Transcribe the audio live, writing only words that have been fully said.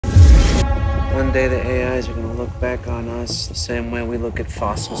One day the AIs are gonna look back on us the same way we look at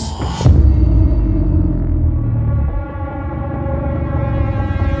fossils.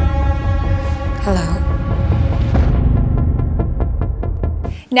 Hello.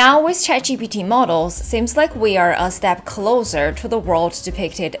 Now with ChatGPT models, seems like we are a step closer to the world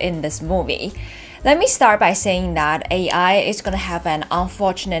depicted in this movie. Let me start by saying that AI is going to have an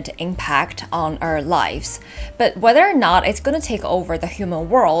unfortunate impact on our lives. But whether or not it's going to take over the human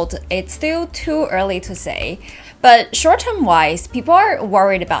world, it's still too early to say. But short-term wise, people are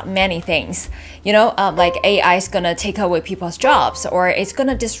worried about many things. Like AI is going to take away people's jobs or it's going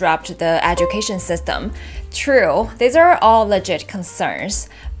to disrupt the education system. True, these are all legit concerns.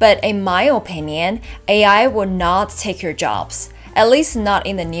 But in my opinion, AI will not take your jobs, at least not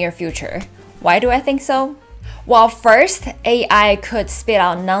in the near future. Why do I think so? Well, first, AI could spit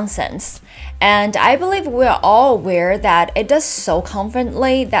out nonsense. And I believe we're all aware that it does so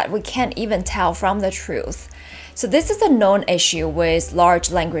confidently that we can't even tell from the truth. So this is a known issue with large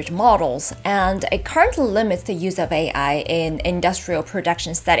language models, and it currently limits the use of AI in industrial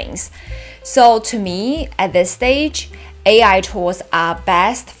production settings. So to me, at this stage, AI tools are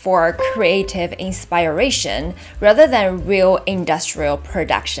best for creative inspiration rather than real industrial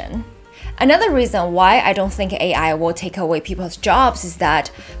production. Another reason why I don't think AI will take away people's jobs is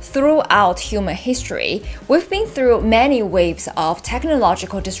that throughout human history, we've been through many waves of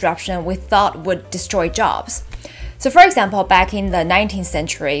technological disruption we thought would destroy jobs. So for example, back in the 19th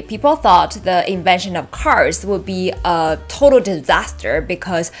century, people thought the invention of cars would be a total disaster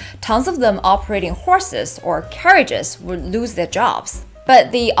because tons of them operating horses or carriages would lose their jobs.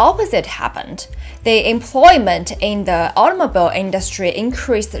 But the opposite happened. The employment in the automobile industry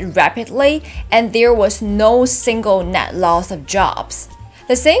increased rapidly, and there was no single net loss of jobs.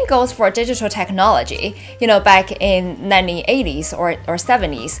 The same goes for digital technology. Back in 1980s or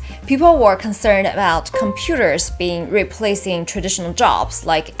 70s, people were concerned about computers replacing traditional jobs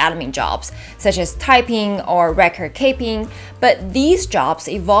like admin jobs, such as typing or record keeping. But these jobs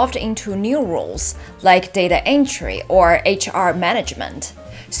evolved into new roles like data entry or HR management.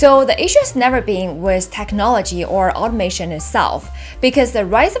 So the issue has never been with technology or automation itself, because the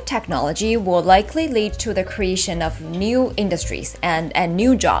rise of technology will likely lead to the creation of new industries and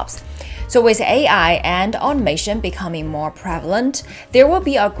new jobs. So with AI and automation becoming more prevalent, there will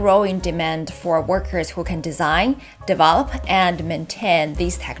be a growing demand for workers who can design, develop, and maintain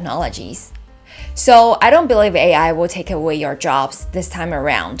these technologies. So I don't believe AI will take away your jobs this time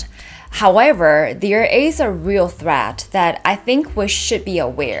around. However, there is a real threat that I think we should be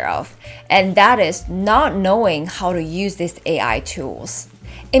aware of, and that is not knowing how to use these AI tools.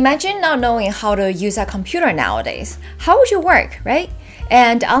 Imagine not knowing how to use a computer nowadays. How would you work, right?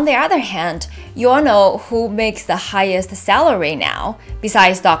 And on the other hand, you all know who makes the highest salary now,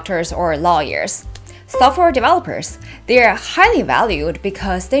 besides doctors or lawyers. Software developers. They are highly valued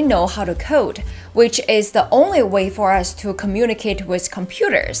because they know how to code, which is the only way for us to communicate with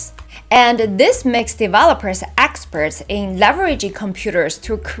computers. And this makes developers experts in leveraging computers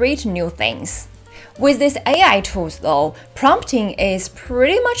to create new things. With these AI tools though, prompting is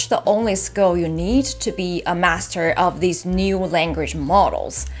pretty much the only skill you need to be a master of these new language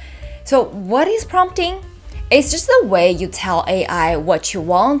models. So what is prompting? It's just the way you tell AI what you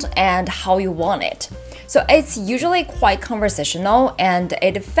want and how you want it. So it's usually quite conversational, and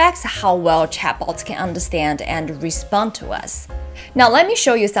it affects how well chatbots can understand and respond to us. Now let me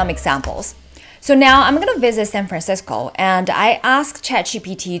show you some examples. So now I'm going to visit San Francisco, and I asked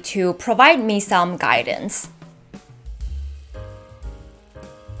ChatGPT to provide me some guidance.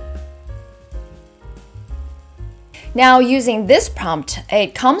 Now, using this prompt,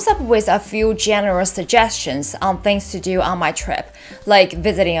 it comes up with a few general suggestions on things to do on my trip, like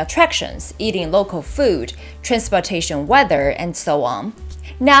visiting attractions, eating local food, transportation weather, and so on.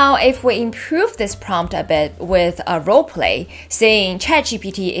 Now, if we improve this prompt a bit with a role play, saying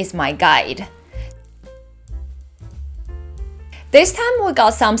ChatGPT is my guide. This time we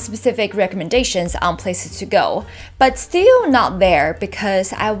got some specific recommendations on places to go, but still not there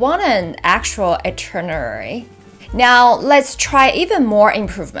because I want an actual itinerary. Now, let's try even more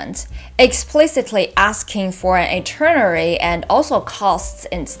improvements, explicitly asking for an itinerary and also costs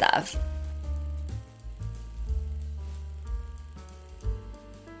and stuff.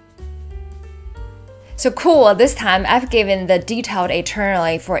 So cool, this time I've given the detailed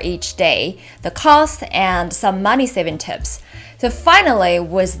itinerary for each day, the cost, and some money-saving tips. So finally,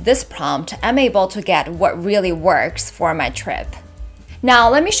 with this prompt, I'm able to get what really works for my trip. Now,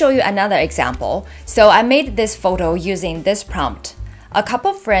 let me show you another example. So I made this photo using this prompt. A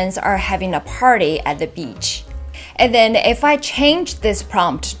couple friends are having a party at the beach. And then if I change this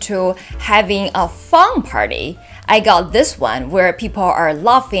prompt to having a fun party, I got this one where people are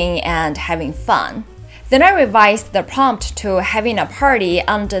laughing and having fun. Then I revised the prompt to having a party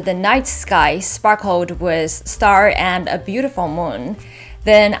under the night sky sparkled with stars and a beautiful moon.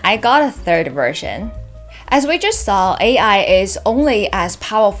 Then I got a third version. As we just saw, AI is only as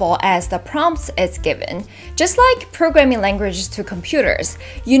powerful as the prompts it's given. Just like programming languages to computers,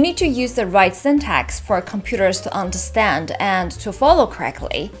 you need to use the right syntax for computers to understand and to follow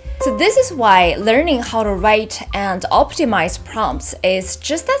correctly. So this is why learning how to write and optimize prompts is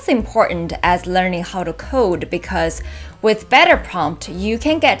just as important as learning how to code, because with better prompt, you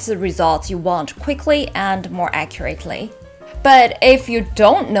can get the results you want quickly and more accurately. But if you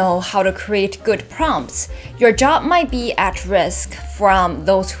don't know how to create good prompts, your job might be at risk from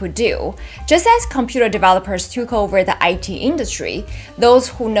those who do. Just as computer developers took over the IT industry, those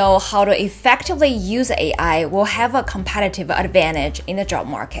who know how to effectively use AI will have a competitive advantage in the job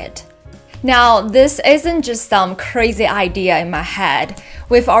market. Now, this isn't just some crazy idea in my head.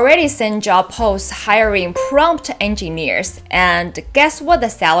 We've already seen job posts hiring prompt engineers, and guess what the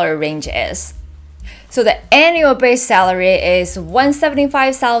salary range is? So the annual base salary is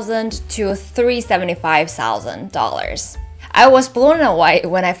 $175,000 to $375,000. I was blown away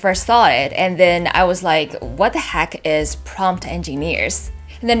when I first saw it, and then I was like, what the heck is prompt engineers?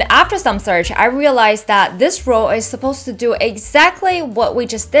 And then after some search, I realized that this role is supposed to do exactly what we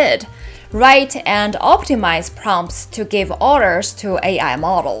just did: write and optimize prompts to give orders to AI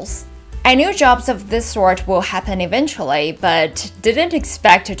models. I knew jobs of this sort will happen eventually, but didn't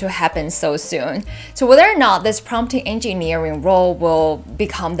expect it to happen so soon. So whether or not this prompt engineering role will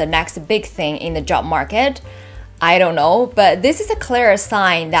become the next big thing in the job market, I don't know, but this is a clear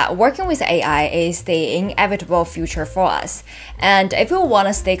sign that working with AI is the inevitable future for us. And if you want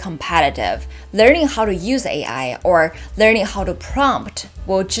to stay competitive, learning how to use AI or learning how to prompt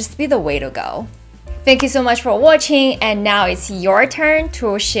will just be the way to go. Thank you so much for watching, and now it's your turn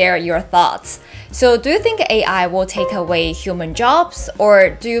to share your thoughts. So do you think AI will take away human jobs, or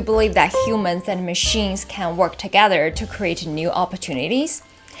do you believe that humans and machines can work together to create new opportunities?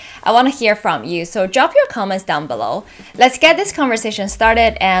 I want to hear from you, so drop your comments down below. Let's get this conversation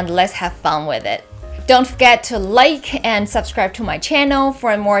started and let's have fun with it. Don't forget to like and subscribe to my channel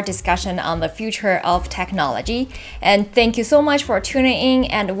for more discussion on the future of technology. And thank you so much for tuning in,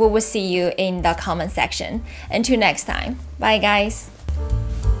 and we will see you in the comment section. Until next time, bye guys.